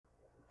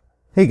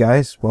Hey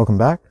guys, welcome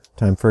back.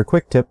 Time for a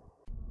quick tip.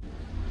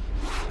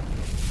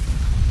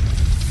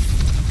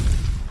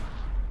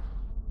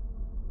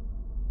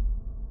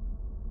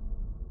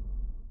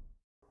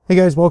 Hey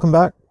guys, welcome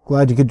back.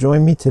 Glad you could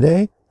join me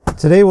today.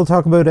 Today we'll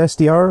talk about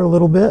SDR a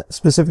little bit,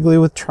 specifically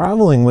with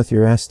traveling with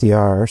your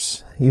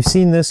SDRs. You've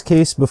seen this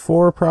case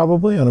before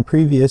probably on a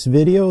previous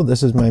video.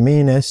 This is my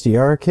main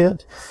SDR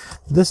kit.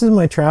 This is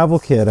my travel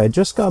kit. I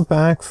just got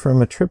back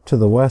from a trip to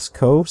the West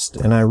Coast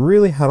and I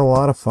really had a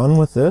lot of fun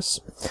with this.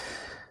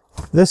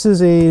 This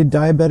is a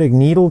diabetic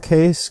needle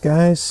case,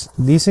 guys.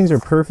 These things are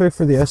perfect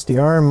for the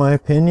SDR in my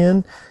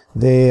opinion.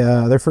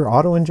 They're for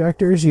auto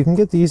injectors. You can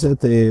get these at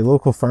the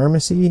local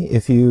pharmacy.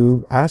 If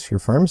you ask your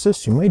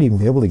pharmacist, you might even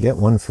be able to get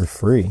one for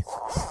free.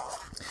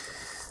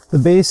 The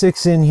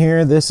basics in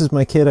here, this is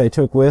my kit I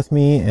took with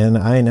me and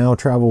I now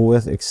travel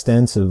with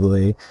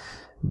extensively.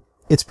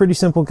 It's pretty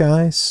simple,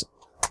 guys.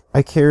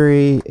 I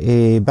carry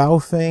a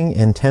Baofeng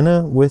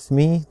antenna with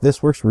me.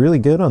 This works really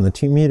good on the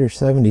 2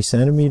 70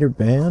 centimeter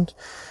band.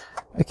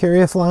 I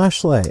carry a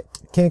flashlight.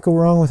 Can't go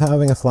wrong with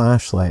having a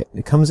flashlight.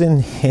 It comes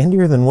in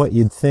handier than what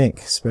you'd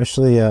think,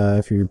 especially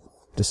if you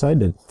decide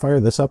to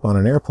fire this up on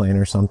an airplane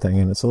or something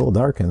and it's a little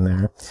dark in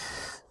there.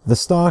 The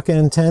stock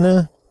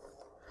antenna,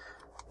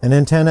 an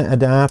antenna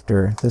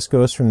adapter. This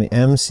goes from the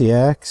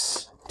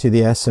MCX to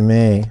the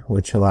SMA,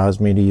 which allows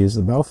me to use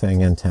the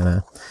Baofeng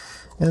antenna.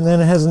 And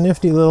then it has a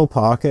nifty little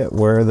pocket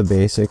where the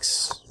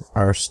basics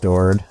are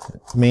stored.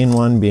 Main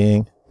one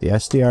being the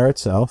SDR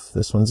itself.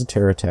 This one's a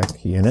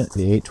Teratech unit,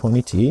 the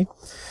 820T.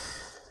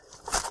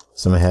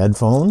 Some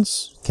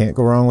headphones. Can't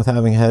go wrong with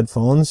having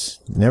headphones.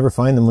 Never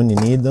find them when you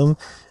need them.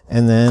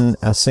 And then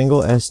a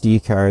single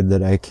SD card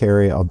that I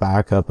carry a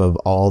backup of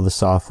all the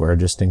software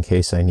just in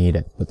case I need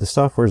it. But the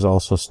software is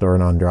also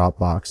stored on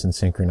Dropbox and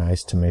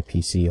synchronized to my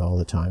PC all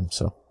the time.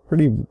 So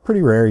pretty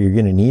rare you're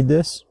going to need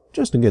this.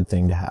 Just a good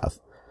thing to have.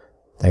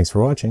 Thanks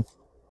for watching.